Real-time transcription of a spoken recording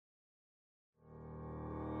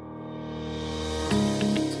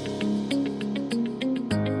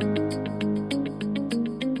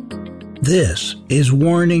This is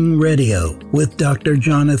Warning Radio with Dr.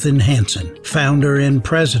 Jonathan Hansen, founder and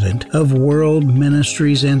president of World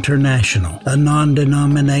Ministries International, a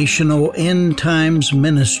non-denominational end times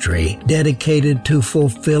ministry dedicated to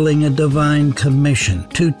fulfilling a divine commission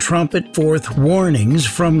to trumpet forth warnings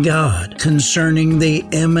from God concerning the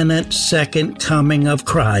imminent second coming of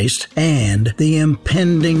Christ and the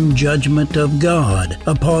impending judgment of God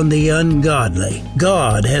upon the ungodly.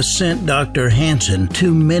 God has sent Dr. Hansen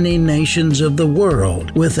to many nations of the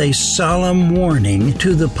world with a solemn warning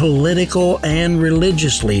to the political and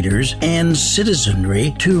religious leaders and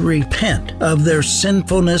citizenry to repent of their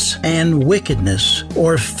sinfulness and wickedness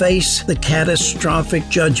or face the catastrophic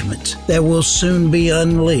judgments that will soon be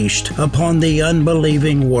unleashed upon the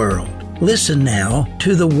unbelieving world. Listen now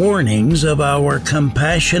to the warnings of our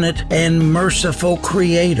compassionate and merciful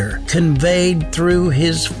Creator, conveyed through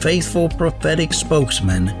His faithful prophetic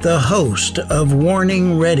spokesman, the host of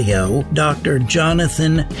Warning Radio, Dr.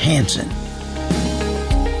 Jonathan Hansen.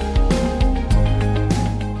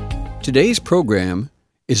 Today's program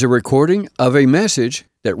is a recording of a message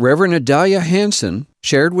that Reverend Adalia Hansen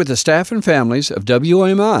shared with the staff and families of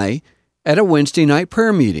WMI at a Wednesday night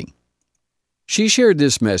prayer meeting. She shared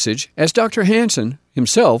this message as Dr. Hansen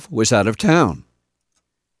himself was out of town.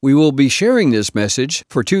 We will be sharing this message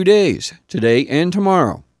for 2 days, today and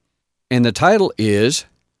tomorrow. And the title is,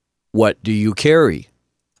 What Do You Carry?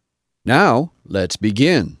 Now, let's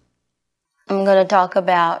begin. I'm going to talk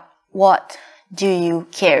about what do you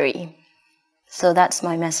carry. So that's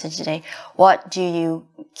my message today. What do you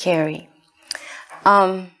carry?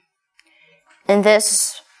 In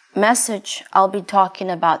this message, I'll be talking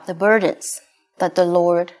about the burdens that the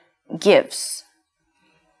Lord gives,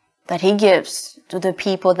 that He gives to the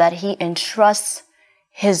people that He entrusts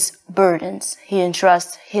His burdens, He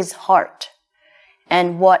entrusts His heart,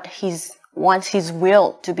 and what He wants His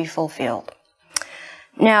will to be fulfilled.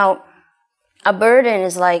 Now, a burden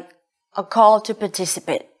is like a call to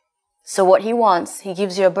participate. So what He wants, He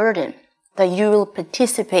gives you a burden that you will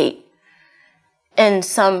participate in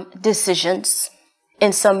some decisions,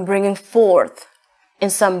 in some bringing forth, in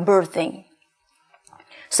some birthing.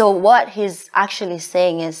 So what He's actually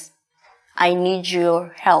saying is, I need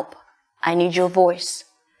your help. I need your voice.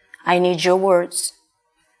 I need your words.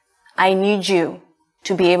 I need you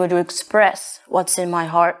to be able to express what's in my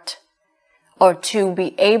heart, or to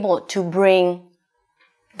be able to bring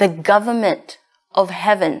the government of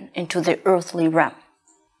heaven into the earthly realm.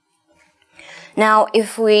 Now,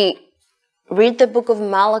 if we read the book of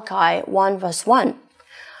Malachi 1 verse 1,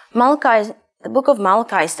 the book of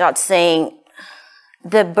Malachi starts saying,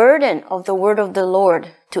 the burden of the word of the Lord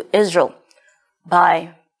to Israel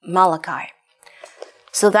by Malachi.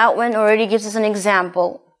 So that one already gives us an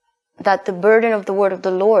example that the burden of the word of the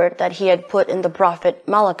Lord that He had put in the prophet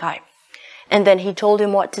Malachi. And then He told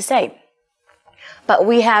him what to say. But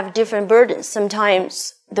we have different burdens.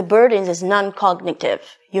 Sometimes the burden is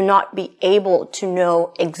non-cognitive. You'll not be able to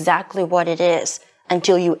know exactly what it is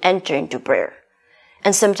until you enter into prayer.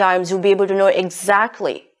 And sometimes you'll be able to know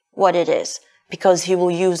exactly what it is, because He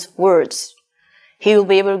will use words. He will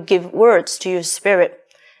be able to give words to your spirit,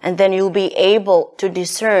 and then you'll be able to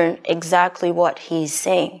discern exactly what He's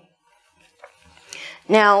saying.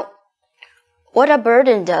 Now, what a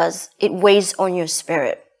burden does, it weighs on your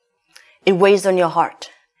spirit. It weighs on your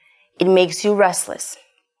heart. It makes you restless.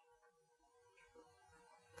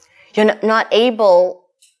 You're not able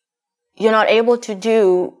to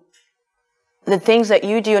do the things that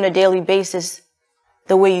you do on a daily basis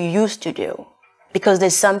the way you used to do, because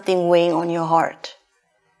there's something weighing on your heart.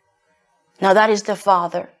 Now that is the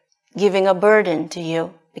Father giving a burden to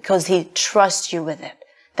you because He trusts you with it,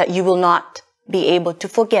 that you will not be able to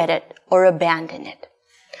forget it or abandon it.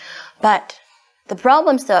 But the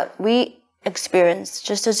problems that we experience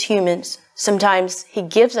just as humans, sometimes He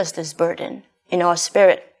gives us this burden in our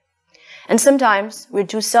spirit. And sometimes we're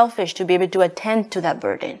too selfish to be able to attend to that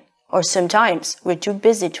burden, or sometimes we're too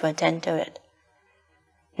busy to attend to it.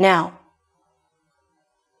 Now,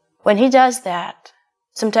 when He does that,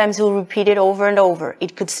 sometimes He'll repeat it over and over.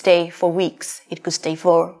 It could stay for weeks. It could stay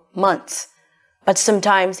for months. But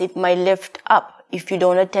sometimes it might lift up if you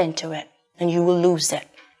don't attend to it, and you will lose it.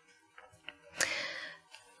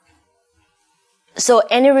 So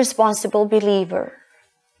any responsible believer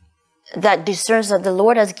that discerns that the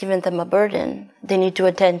Lord has given them a burden, they need to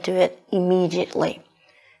attend to it immediately,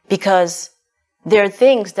 because there are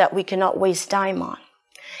things that we cannot waste time on.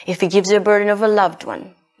 If He gives you a burden of a loved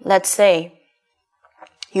one, let's say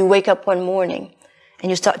you wake up one morning and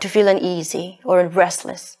you start to feel uneasy or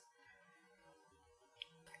restless,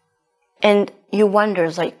 and you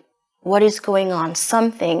wonder, like, what is going on.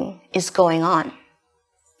 Something is going on.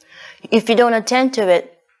 If you don't attend to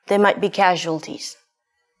it, there might be casualties.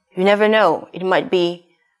 You never know. It might be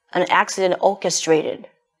an accident orchestrated.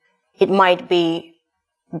 It might be,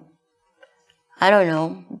 I don't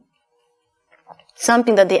know,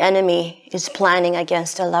 something that the enemy is planning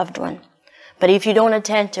against a loved one. But if you don't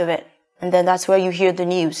attend to it, and then that's where you hear the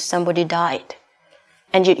news, somebody died.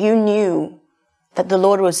 And yet you knew that the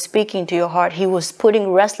Lord was speaking to your heart. He was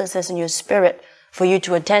putting restlessness in your spirit for you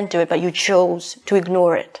to attend to it, but you chose to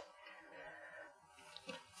ignore it.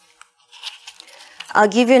 I'll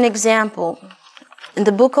give you an example. In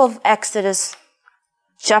the book of Exodus,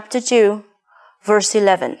 chapter 2, verse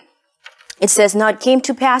 11, it says, "Now it came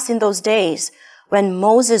to pass in those days when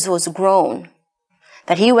Moses was grown,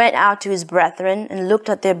 that he went out to his brethren and looked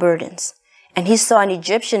at their burdens. And he saw an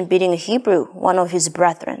Egyptian beating a Hebrew, one of his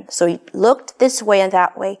brethren. So he looked this way and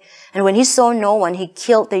that way. And when he saw no one, he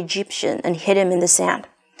killed the Egyptian and hid him in the sand.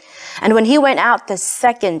 And when he went out the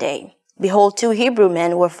second day, behold, 2 Hebrew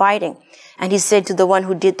men were fighting. And he said to the one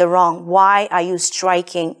who did the wrong, 'Why are you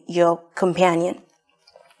striking your companion?'"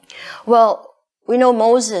 Well, we know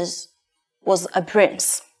Moses was a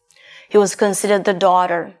prince. He was considered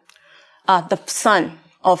the son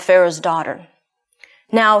of Pharaoh's daughter.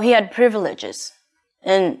 Now, he had privileges.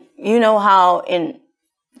 And you know how in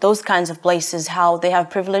those kinds of places, how they have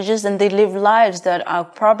privileges and they live lives that are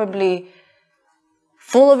probably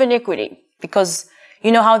full of iniquity, because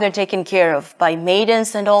you know how they're taken care of by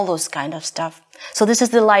maidens and all those kind of stuff. So this is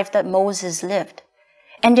the life that Moses lived.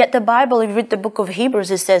 And yet the Bible, if you read the book of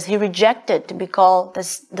Hebrews, it says he rejected to be called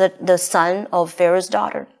the son of Pharaoh's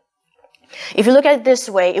daughter. If you look at it this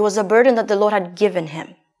way, it was a burden that the Lord had given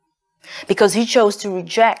him, because he chose to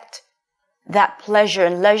reject that pleasure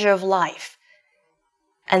and leisure of life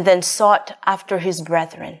and then sought after his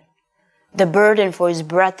brethren. The burden for his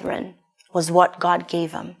brethren was what God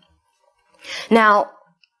gave him. Now,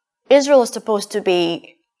 Israel is supposed to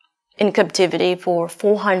be in captivity for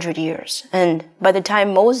 400 years. And by the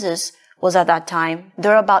time Moses was at that time,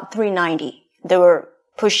 they're about 390. They were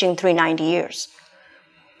pushing 390 years.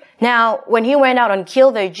 Now, when he went out and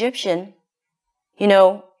killed the Egyptian,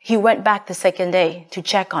 he went back the second day to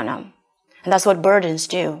check on him. And that's what burdens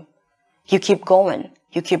do. You keep going.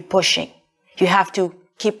 You keep pushing. You have to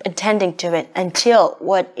keep attending to it until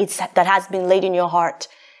that has been laid in your heart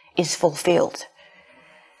is fulfilled.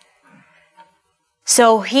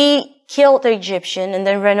 So he killed the Egyptian and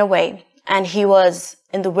then ran away. And he was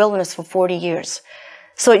in the wilderness for 40 years.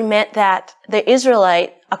 So it meant that the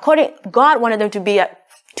Israelite, God wanted them to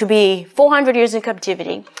be 400 years in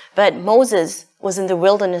captivity, but Moses was in the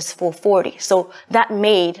wilderness for 40. So that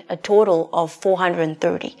made a total of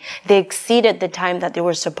 430. They exceeded the time that they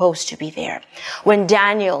were supposed to be there. When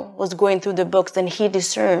Daniel was going through the books, then he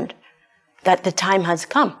discerned that the time has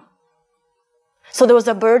come. So there was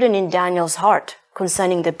a burden in Daniel's heart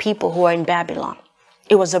concerning the people who are in Babylon.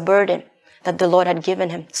 It was a burden that the Lord had given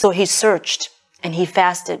him. So he searched and he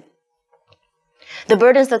fasted. The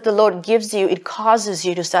burdens that the Lord gives you, it causes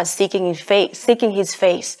you to start seeking his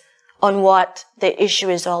face on what the issue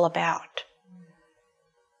is all about.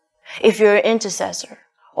 If you're an intercessor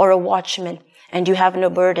or a watchman and you have no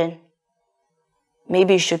burden,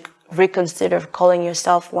 maybe you should reconsider calling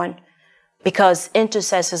yourself one, because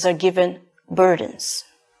intercessors are given burdens.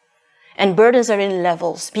 And burdens are in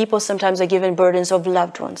levels. People sometimes are given burdens of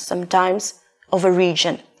loved ones, sometimes of a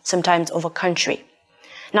region, sometimes of a country.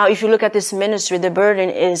 Now, if you look at this ministry, the burden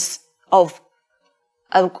is of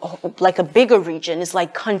like a bigger region. It's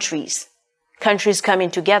like countries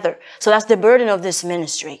coming together. So that's the burden of this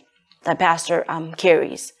ministry that Pastor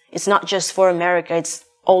carries. It's not just for America. It's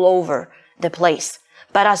all over the place.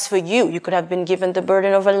 But as for you, you could have been given the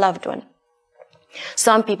burden of a loved one.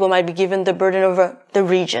 Some people might be given the burden of the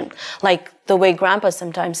region, like the way Grandpa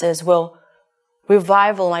sometimes says, well,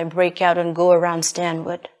 revival might break out and go around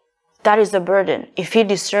Stanwood. That is the burden. If he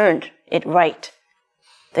discerned it right,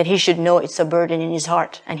 then he should know it's a burden in his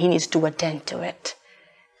heart and he needs to attend to it.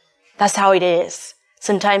 That's how it is.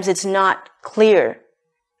 Sometimes it's not clear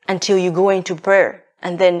until you go into prayer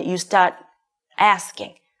and then you start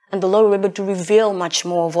asking. And the Lord will be able to reveal much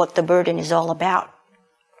more of what the burden is all about.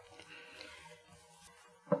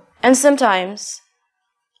 And sometimes,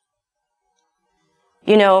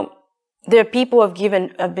 there are people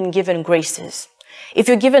who have been given graces. If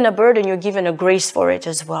you're given a burden, you're given a grace for it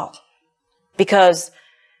as well. Because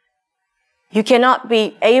you cannot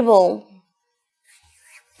be able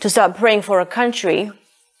to start praying for a country,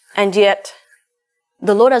 and yet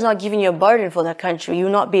the Lord has not given you a burden for that country. You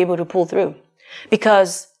will not be able to pull through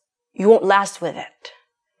because you won't last with it.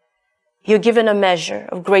 You're given a measure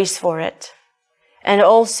of grace for it. And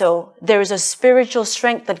also, there is a spiritual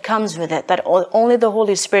strength that comes with it that only the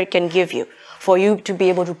Holy Spirit can give you for you to be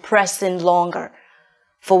able to press in longer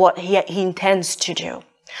for what He intends to do.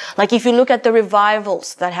 Like if you look at the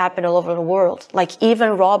revivals that happen all over the world, like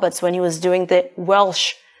Evan Roberts, when he was doing the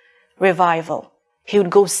Welsh revival, he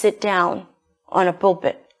would go sit down on a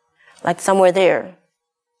pulpit, like somewhere there,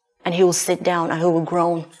 and he will sit down and he will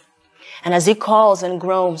groan. And as he calls and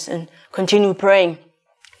groans and continue praying,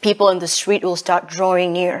 people in the street will start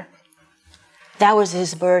drawing near. That was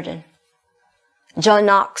his burden. John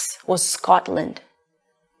Knox was Scotland.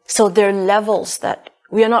 So there are levels that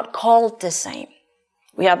we are not called the same.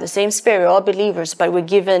 We have the same Spirit, we're all believers, but we're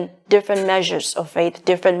given different measures of faith,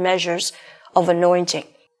 different measures of anointing.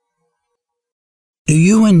 Do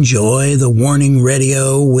you enjoy the Warning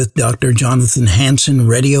Radio with Dr. Jonathan Hansen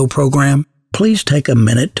radio program? Please take a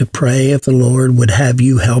minute to pray if the Lord would have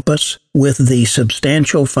you help us with the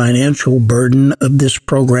substantial financial burden of this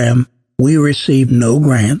program. We receive no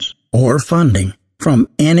grants or funding from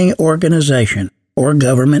any organization or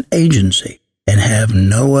government agency and have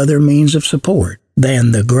no other means of support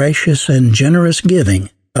than the gracious and generous giving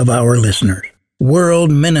of our listeners.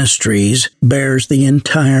 World Ministries bears the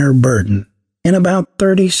entire burden. In about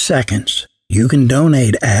 30 seconds, you can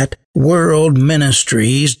donate at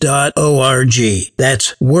worldministries.org.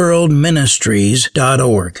 That's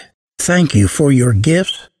worldministries.org. Thank you for your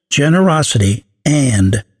gifts, generosity,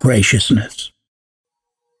 and graciousness.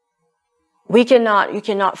 You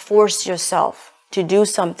cannot force yourself to do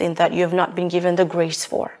something that you have not been given the grace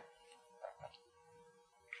for.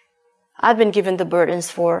 I've been given the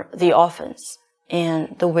burdens for the orphans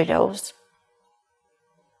and the widows.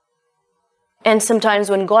 And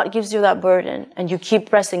sometimes when God gives you that burden and you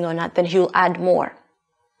keep pressing on that, then He'll add more.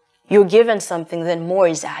 You're given something, then more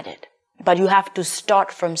is added. But you have to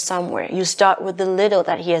start from somewhere. You start with the little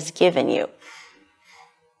that He has given you.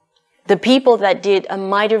 The people that did a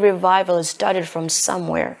mighty revival started from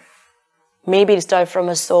somewhere. Maybe it started from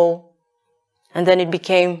a soul, and then it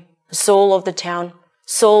became the soul of the town,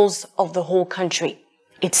 souls of the whole country.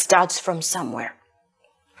 It starts from somewhere.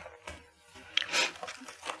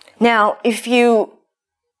 Now, if you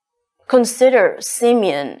consider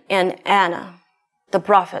Simeon and Anna, the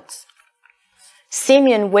prophets,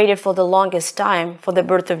 Simeon waited for the longest time for the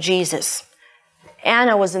birth of Jesus.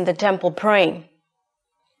 Anna was in the temple praying.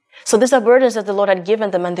 So these are burdens that the Lord had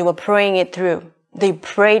given them, and they were praying it through. They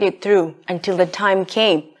prayed it through until the time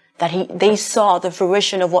came that they saw the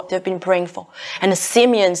fruition of what they've been praying for. And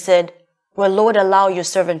Simeon said, well, Lord, allow your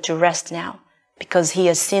servant to rest now, because he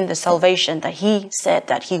has seen the salvation that he said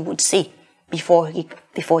that he would see before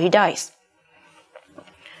he dies.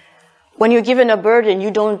 When you're given a burden,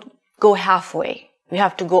 you don't go halfway. You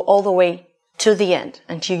have to go all the way to the end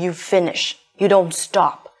until you finish. You don't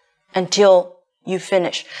stop until you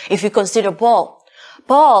finish. If you consider Paul,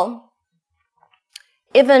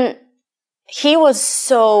 even he was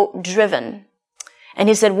so driven, and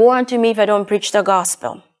he said, woe unto me if I don't preach the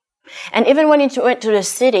gospel. And even when he went to the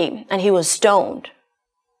city and he was stoned,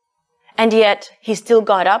 and yet he still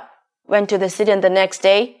got up, went to the city, and the next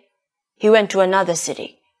day he went to another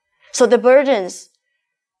city. So the burdens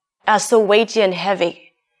are so weighty and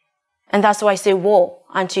heavy. And that's why I say woe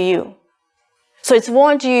unto you. So it's woe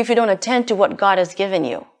unto you if you don't attend to what God has given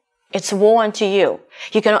you. It's woe unto you.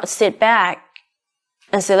 You cannot sit back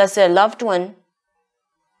and say, let's say a loved one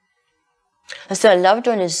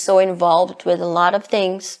is so involved with a lot of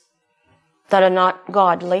things that are not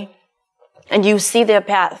godly, and you see their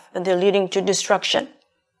path and they're leading to destruction.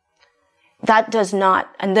 That does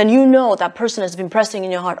not, and then you know that person has been pressing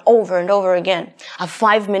in your heart over and over again. A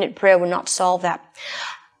 5-minute prayer will not solve that.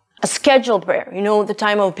 A scheduled prayer, the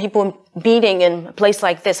time of people meeting in a place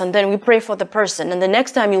like this, and then we pray for the person, and the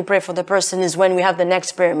next time you pray for the person is when we have the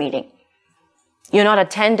next prayer meeting. You're not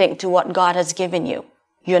attending to what God has given you.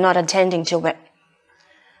 You're not attending to it.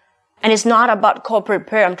 And it's not about corporate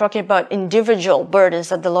prayer. I'm talking about individual burdens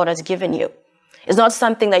that the Lord has given you. It's not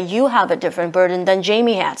something that you have a different burden than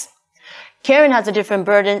Jamie has. Karen has a different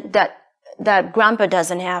burden that Grandpa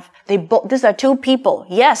doesn't have. These are two people.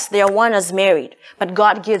 Yes, they are one as married, but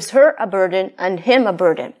God gives her a burden and him a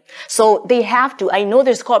burden. So they have to. I know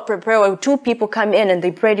there's corporate prayer where two people come in and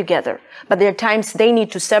they pray together, but there are times they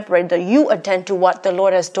need to separate, that you attend to what the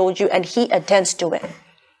Lord has told you and He attends to it.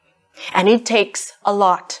 And it takes a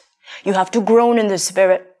lot. You have to groan in the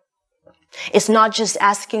Spirit. It's not just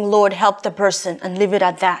asking, Lord, help the person and leave it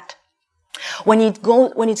at that. When the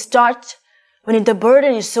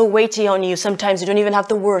burden is so weighty on you, sometimes you don't even have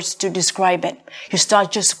the words to describe it. You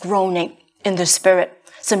start just groaning in the Spirit.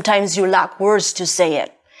 Sometimes you lack words to say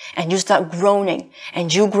it. and you start groaning,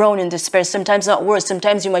 and you groan in despair. Sometimes not words.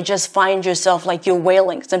 Sometimes you might just find yourself like you're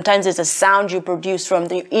wailing. Sometimes it's a sound you produce from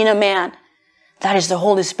the inner man. That is the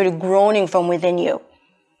Holy Spirit groaning from within you.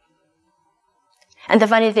 And the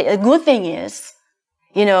funny thing, the good thing is,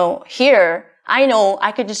 here, I know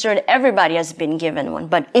I could discern everybody has been given one,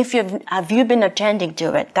 but have you been attending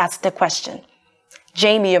to it? That's the question.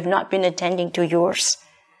 Jamie, you've not been attending to yours.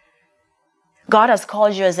 God has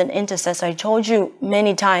called you as an intercessor. I told you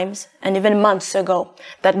many times, and even months ago,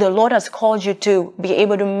 that the Lord has called you to be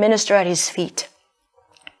able to minister at His feet.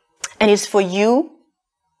 And it's for you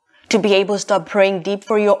to be able to start praying deep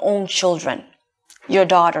for your own children, your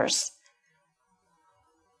daughters.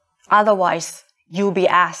 Otherwise, you'll be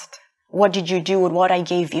asked, what did you do with what I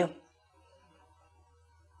gave you?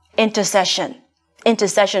 Intercession.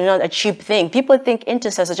 Intercession is not a cheap thing. People think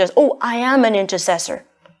intercessor just, oh, I am an intercessor.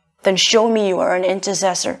 Then show me you are an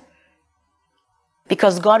intercessor.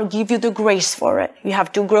 Because God will give you the grace for it. You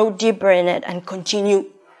have to grow deeper in it and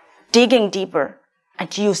continue digging deeper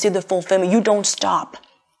until you see the fulfillment. You don't stop.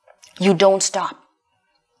 You don't stop.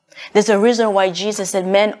 There's a reason why Jesus said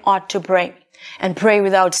men ought to pray and pray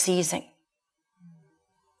without ceasing.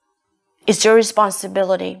 It's your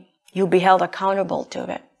responsibility. You'll be held accountable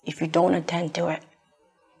to it if you don't attend to it.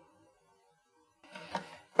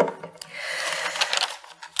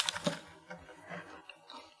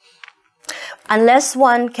 Unless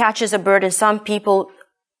one catches a burden, some people's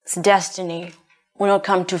destiny will not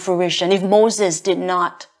come to fruition. If Moses did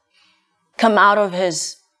not come out of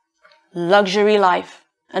his luxury life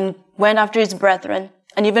and went after his brethren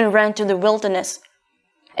and even ran to the wilderness,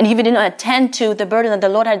 and if he did not attend to the burden that the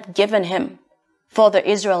Lord had given him for the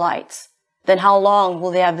Israelites, then how long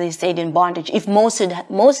will they have stayed in bondage? If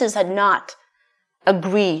Moses had not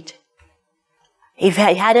agreed, if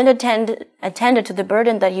he hadn't attended to the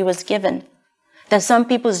burden that he was given, then some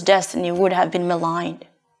people's destiny would have been maligned.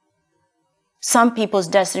 Some people's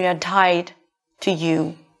destiny are tied to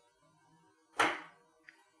you.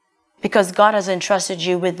 Because God has entrusted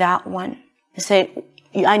you with that one. He said,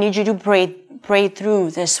 I need you to pray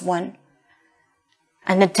through this one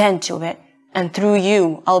and attend to it. And through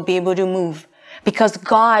you, I'll be able to move. Because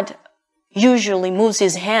God usually moves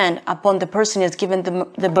His hand upon the person He has given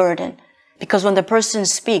the burden. Because when the person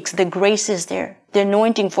speaks, the grace is there. The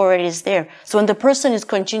anointing for it is there. So when the person is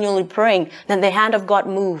continually praying, then the hand of God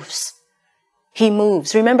moves. He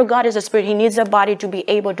moves. Remember, God is a spirit. He needs a body to be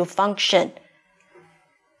able to function.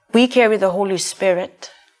 We carry the Holy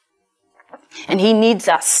Spirit. And He needs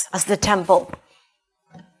us as the temple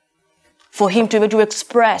for Him to be able to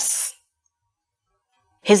express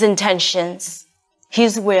His intentions,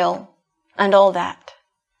 His will, and all that.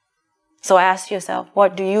 So ask yourself,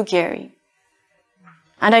 what do you carry?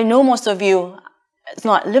 And I know most of you, it's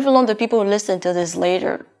not, let alone the people who listen to this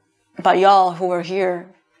later, but y'all who are here,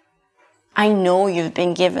 I know you've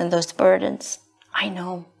been given those burdens. I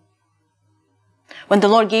know. When the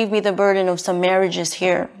Lord gave me the burden of some marriages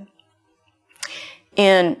here,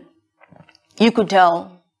 and you could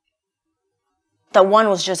tell that one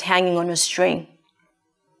was just hanging on a string.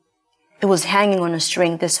 It was hanging on a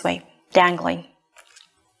string this way, dangling.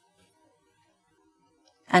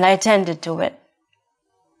 And I attended to it.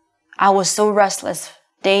 I was so restless,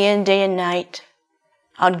 day in, day and night.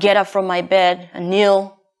 I'd get up from my bed and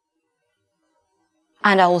kneel,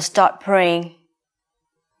 and I will start praying.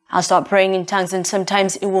 I'll start praying in tongues, and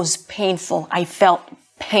sometimes it was painful. I felt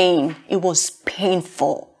pain. It was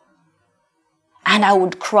painful. And I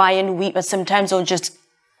would cry and weep, but sometimes I would just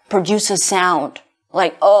produce a sound,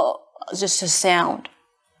 like, oh, just a sound.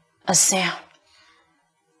 A sound.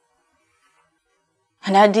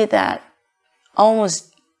 And I did that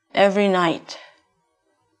almost every night.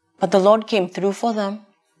 But the Lord came through for them.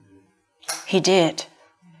 He did.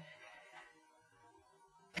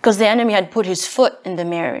 Because the enemy had put his foot in the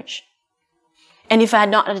marriage. And if I had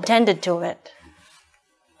not attended to it,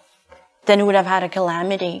 then we would have had a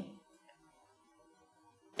calamity.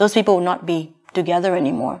 Those people would not be together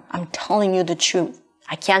anymore. I'm telling you the truth.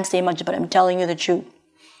 I can't say much, but I'm telling you the truth.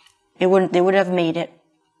 They wouldn't have made it.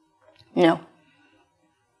 No.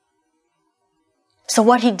 So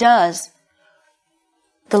what He does,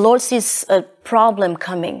 the Lord sees a problem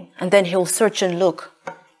coming, and then He'll search and look.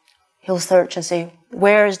 He'll search and say,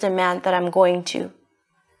 where is the man that I'm going to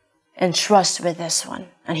entrust with this one?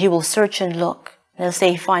 And He will search and look. And He'll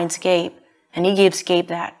say He finds Gabe, and He gives Gabe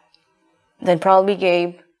that. Then probably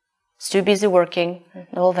Gabe is too busy working and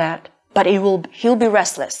all that. But he'll be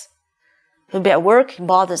restless. He'll be at work, it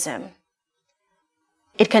bothers him.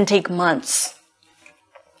 It can take months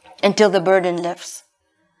until the burden lifts.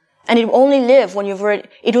 And it will only lift when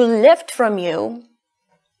it will lift from you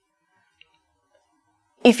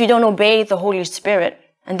if you don't obey the Holy Spirit,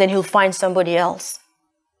 and then he'll find somebody else.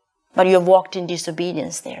 But you have walked in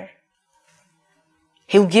disobedience there.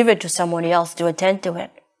 He'll give it to somebody else to attend to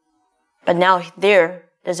it. But now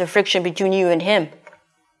there's a friction between you and him.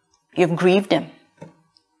 You've grieved him.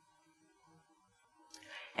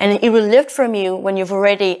 And it will lift from you when you've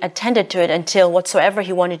already attended to it until whatsoever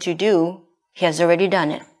he wanted to do, he has already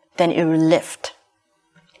done it. Then it will lift.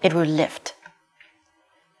 It will lift.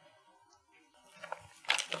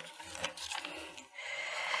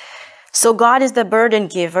 So God is the burden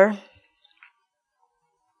giver.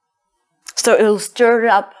 So it will stir it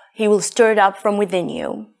up. He will stir it up from within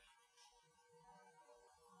you.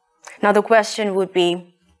 Now the question would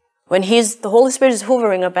be, when the Holy Spirit is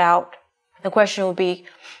hovering about, the question will be,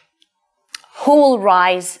 who will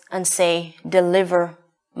rise and say, deliver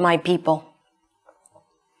my people?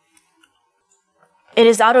 It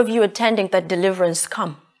is out of you attending that deliverance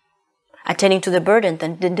come. Attending to the burden,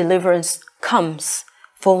 then the deliverance comes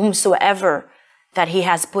for whomsoever that he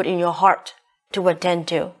has put in your heart to attend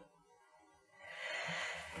to.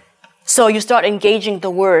 So you start engaging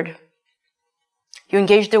the word. You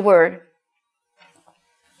engage the word.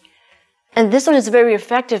 And this one is very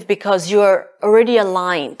effective because you're already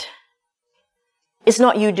aligned. It's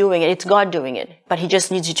not you doing it, it's God doing it. But he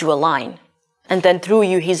just needs you to align. And then through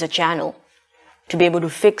you, he's a channel to be able to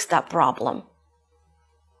fix that problem.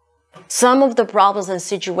 Some of the problems and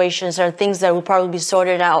situations are things that will probably be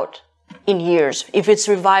sorted out in years. If it's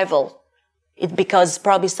revival, it's because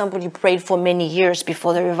probably somebody prayed for many years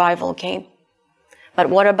before the revival came. But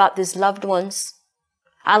what about these loved ones?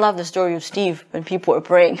 I love the story of Steve when people were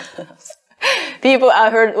praying. I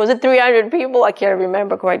heard, was it 300 people? I can't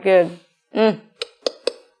remember quite good.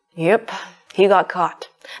 Yep, he got caught.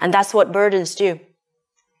 And that's what burdens do.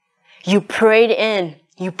 You prayed in.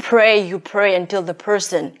 You pray until the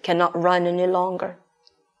person cannot run any longer.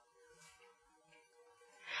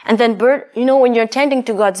 And then, when you're attending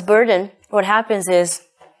to God's burden, what happens is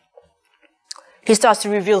he starts to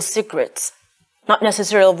reveal secrets. Not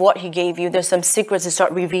necessarily of what he gave you. There's some secrets he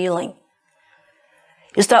starts revealing.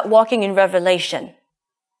 You start walking in revelation.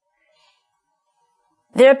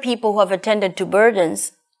 There are people who have attended to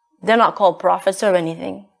burdens. They're not called prophets or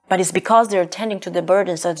anything. But it's because they're attending to the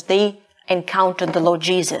burdens that they encountered the Lord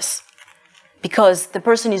Jesus. Because the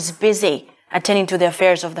person is busy attending to the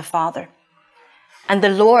affairs of the Father. And the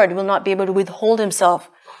Lord will not be able to withhold himself,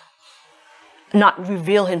 not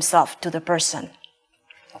reveal himself to the person.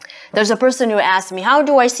 There's a person who asked me, how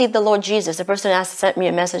do I see the Lord Jesus? The person sent me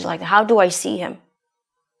a message like that. How do I see him?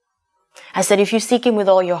 I said, if you seek him with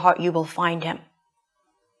all your heart, you will find him.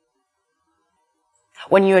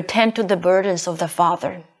 When you attend to the burdens of the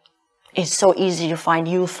Father, it's so easy to find.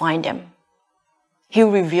 You'll find him.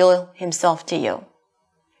 He'll reveal himself to you.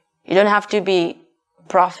 You don't have to be a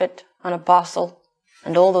prophet, an apostle,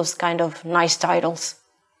 and all those kind of nice titles.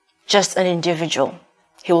 Just an individual.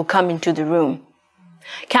 He will come into the room.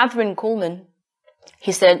 Catherine Kuhlman,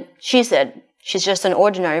 she said, she's just an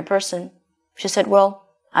ordinary person. She said, well,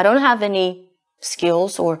 I don't have any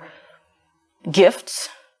skills or gifts.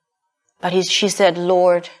 But she said,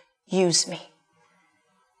 Lord, use me.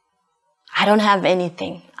 I don't have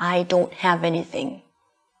anything. I don't have anything.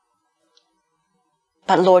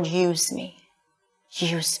 But Lord, use me.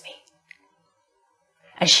 Use me.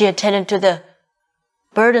 And she attended to the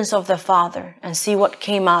burdens of the Father and see what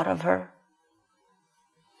came out of her.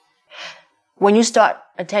 When you start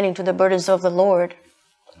attending to the burdens of the Lord,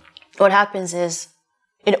 what happens is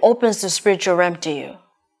it opens the spiritual realm to you.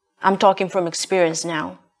 I'm talking from experience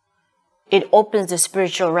now. It opens the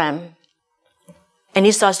spiritual realm. And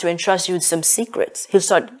he starts to entrust you with some secrets. He'll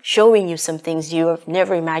start showing you some things you have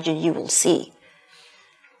never imagined you will see.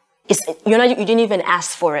 You didn't even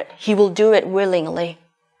ask for it. He will do it willingly.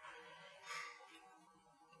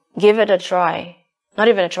 Give it a try. Not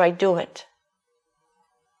even a try, do it.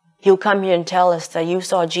 He'll come here and tell us that you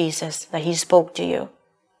saw Jesus, that he spoke to you.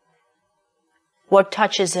 What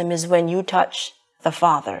touches him is when you touch the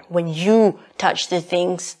Father, when you touch the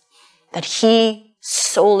things that he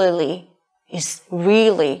solely is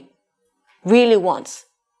really wants.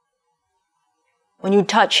 When you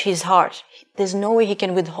touch his heart, there's no way he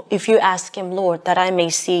can withhold. If you ask him, Lord, that I may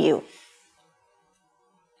see you,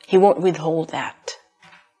 he won't withhold that.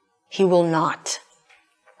 He will not.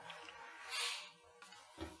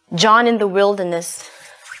 John in the wilderness,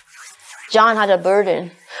 John had a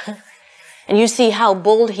burden. And you see how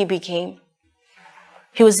bold he became.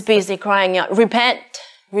 He was busy crying out, repent,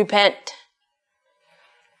 repent.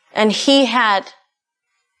 And he had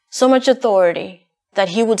so much authority that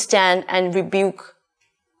he would stand and rebuke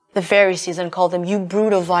the Pharisees and call them, you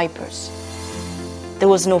brood of vipers. there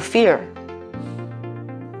was no fear.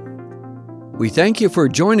 We thank you for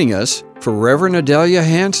joining us for Reverend Adalia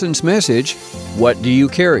Hanson's message, What Do You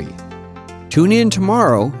Carry? Tune in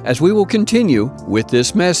tomorrow as we will continue with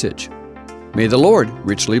this message. May the Lord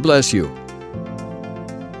richly bless you.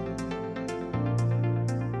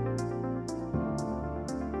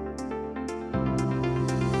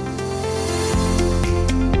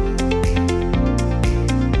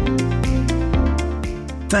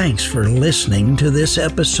 Thanks for listening to this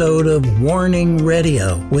episode of Warning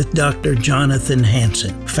Radio with Dr. Jonathan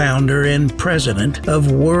Hanson, founder and president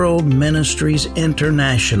of World Ministries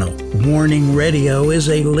International. Warning Radio is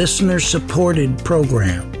a listener-supported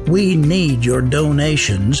program. We need your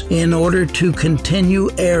donations in order to continue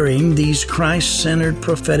airing these Christ-centered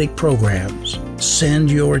prophetic programs. Send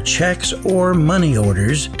your checks or money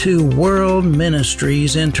orders to World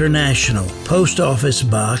Ministries International, Post Office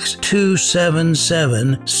Box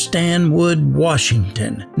 277, Stanwood,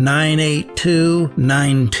 Washington,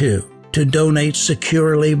 98292. To donate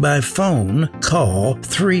securely by phone, call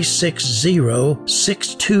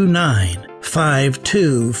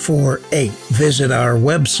 360-629-5248. Visit our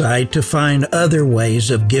website to find other ways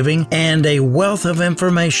of giving and a wealth of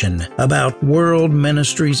information about World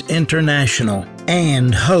Ministries International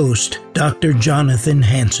and host Dr. Jonathan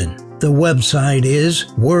Hanson. The website is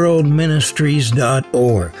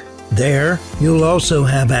worldministries.org. There, you'll also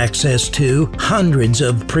have access to hundreds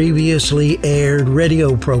of previously aired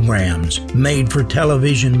radio programs, made for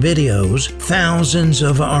television videos, thousands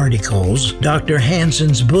of articles, Dr.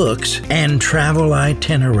 Hanson's books, and travel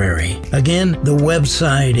itinerary. Again, the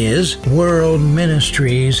website is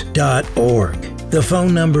worldministries.org. The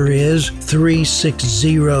phone number is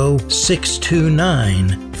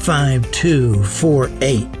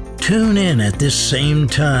 360-629-5248. Tune in at this same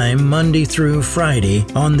time, Monday through Friday,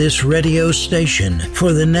 on this radio station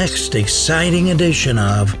for the next exciting edition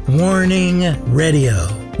of Warning Radio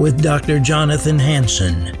with Dr. Jonathan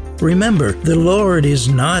Hanson. Remember, the Lord is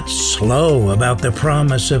not slow about the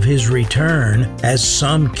promise of His return, as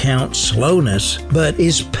some count slowness, but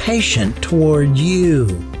is patient toward you,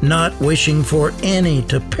 not wishing for any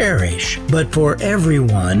to perish, but for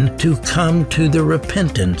everyone to come to the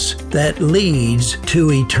repentance that leads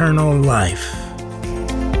to eternal life.